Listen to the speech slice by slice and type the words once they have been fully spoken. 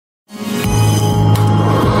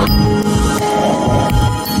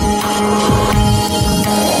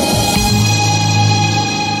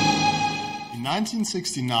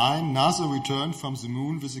1969, NASA returned from the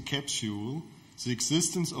moon with a capsule, the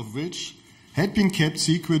existence of which had been kept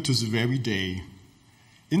secret to the very day.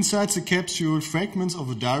 Inside the capsule, fragments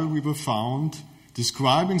of a diary were found,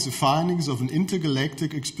 describing the findings of an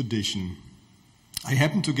intergalactic expedition. I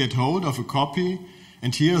happened to get hold of a copy,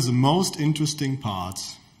 and here are the most interesting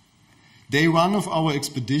parts. Day 1 of our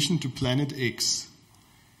expedition to Planet X.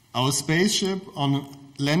 Our spaceship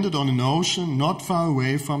landed on an ocean not far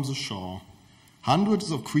away from the shore. Hundreds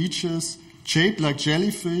of creatures, shaped like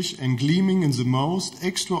jellyfish and gleaming in the most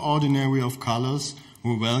extraordinary of colors,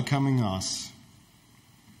 were welcoming us.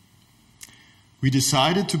 We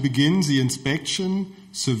decided to begin the inspection,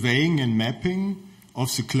 surveying and mapping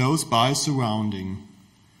of the close-by surrounding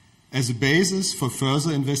as a basis for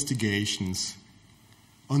further investigations.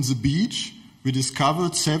 On the beach, we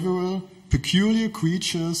discovered several peculiar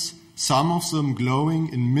creatures, some of them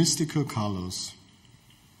glowing in mystical colors.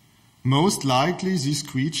 Most likely these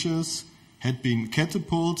creatures had been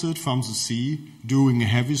catapulted from the sea during a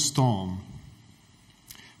heavy storm.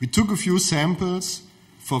 We took a few samples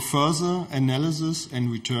for further analysis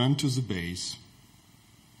and returned to the base.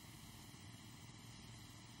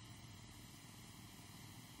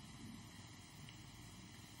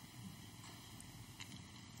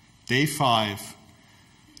 Day 5.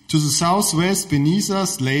 To the southwest beneath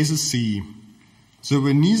us lay the sea. There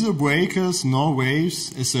were neither breakers nor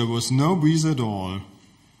waves, as there was no breeze at all.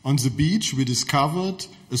 On the beach we discovered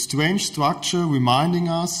a strange structure reminding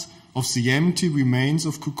us of the empty remains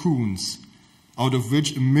of cocoons, out of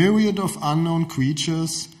which a myriad of unknown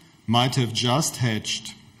creatures might have just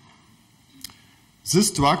hatched. This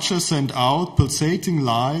structure sent out pulsating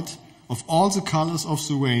light of all the colors of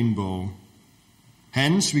the rainbow.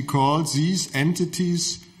 Hence we called these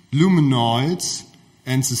entities luminoids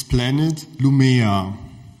and this planet Lumea.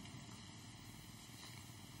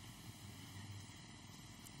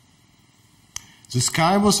 The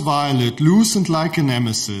sky was violet, lucent like an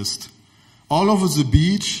amethyst. All over the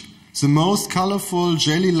beach, the most colorful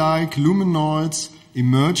jelly-like luminoids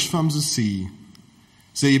emerged from the sea.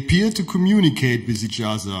 They appeared to communicate with each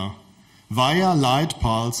other via light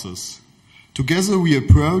pulses. Together we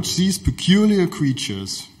approached these peculiar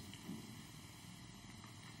creatures.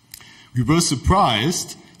 We were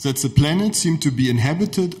surprised that the planet seemed to be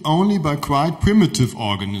inhabited only by quite primitive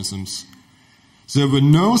organisms. There were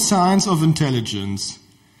no signs of intelligence.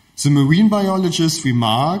 The marine biologists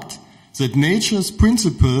remarked that nature's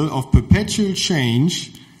principle of perpetual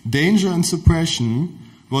change, danger and suppression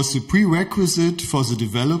was the prerequisite for the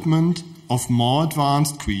development of more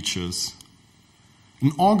advanced creatures.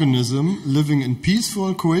 An organism living in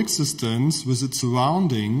peaceful coexistence with its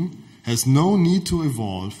surrounding has no need to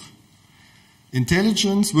evolve.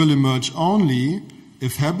 Intelligence will emerge only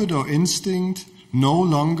if habit or instinct are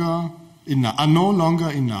no longer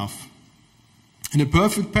enough. In a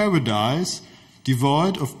perfect paradise,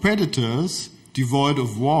 devoid of predators, devoid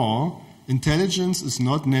of war, intelligence is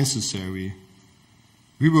not necessary.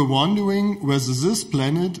 We were wondering whether this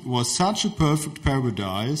planet was such a perfect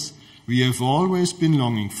paradise we have always been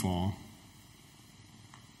longing for.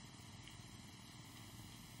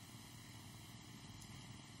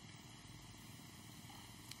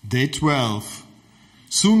 Day 12.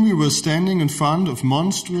 Soon we were standing in front of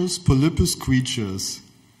monstrous polypus creatures.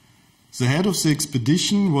 The head of the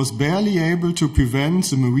expedition was barely able to prevent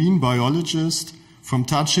the marine biologist from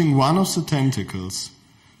touching one of the tentacles.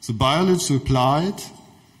 The biologist replied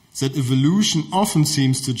that evolution often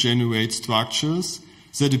seems to generate structures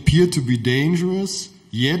that appear to be dangerous,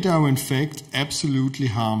 yet are in fact absolutely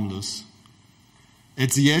harmless.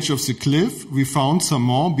 At the edge of the cliff, we found some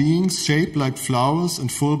more beings shaped like flowers in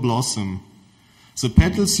full blossom. The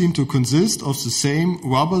petals seemed to consist of the same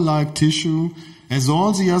rubber-like tissue as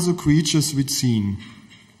all the other creatures we'd seen.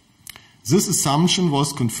 This assumption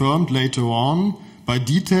was confirmed later on by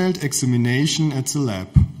detailed examination at the lab.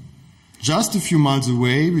 Just a few miles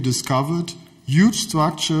away, we discovered huge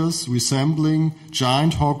structures resembling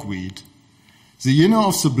giant hogweed. The inner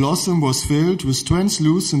of the blossom was filled with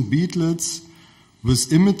translucent beadlets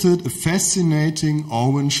which emitted a fascinating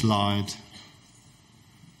orange light.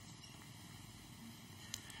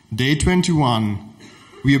 Day 21.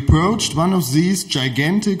 We approached one of these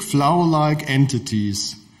gigantic flower-like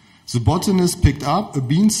entities. The botanist picked up a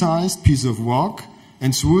bean-sized piece of rock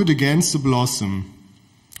and threw it against the blossom,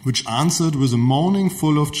 which answered with a moaning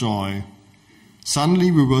full of joy.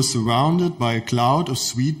 Suddenly we were surrounded by a cloud of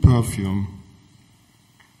sweet perfume.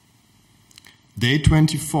 Day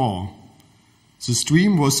 24. The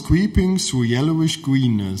stream was creeping through yellowish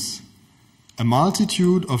greenness. A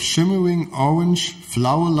multitude of shimmering orange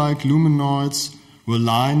flower-like luminoids were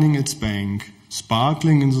lining its bank,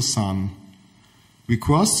 sparkling in the sun. We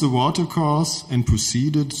crossed the watercourse and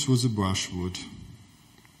proceeded through the brushwood.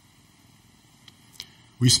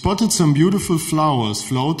 We spotted some beautiful flowers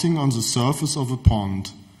floating on the surface of a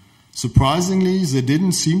pond. Surprisingly, they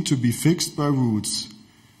didn't seem to be fixed by roots.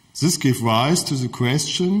 This gave rise to the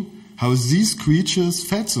question how these creatures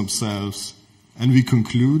fed themselves, and we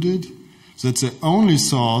concluded that the only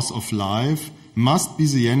source of life must be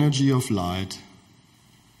the energy of light.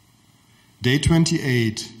 Day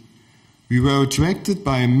 28. We were attracted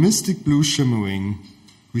by a mystic blue shimmering.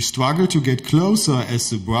 We struggled to get closer as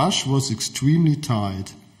the brush was extremely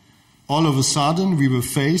tight. All of a sudden, we were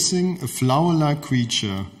facing a flower-like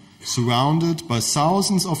creature, surrounded by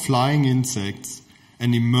thousands of flying insects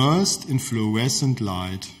and immersed in fluorescent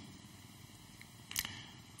light.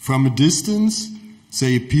 From a distance,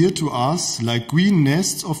 they appeared to us like green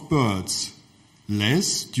nests of birds,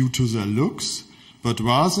 less due to their looks, but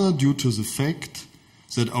rather due to the fact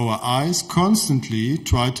that our eyes constantly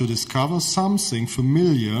try to discover something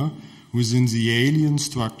familiar within the alien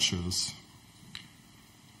structures.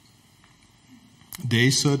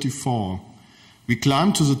 Day 34. We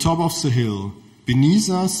climbed to the top of the hill.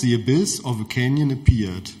 Beneath us, the abyss of a canyon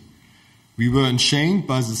appeared. We were enchained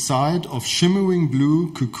by the sight of shimmering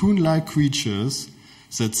blue, cocoon-like creatures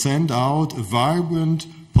that sent out a vibrant,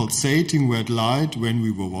 pulsating red light when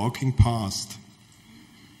we were walking past.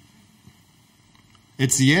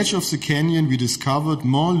 At the edge of the canyon, we discovered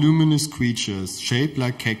more luminous creatures shaped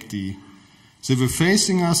like cacti. They were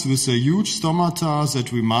facing us with their huge stomata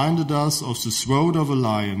that reminded us of the throat of a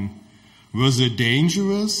lion. Were they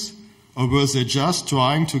dangerous, or were they just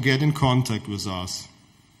trying to get in contact with us?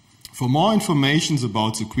 For more information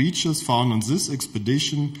about the creatures found on this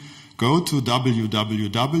expedition, go to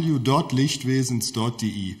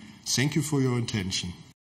www.lichtwesens.de. Thank you for your attention.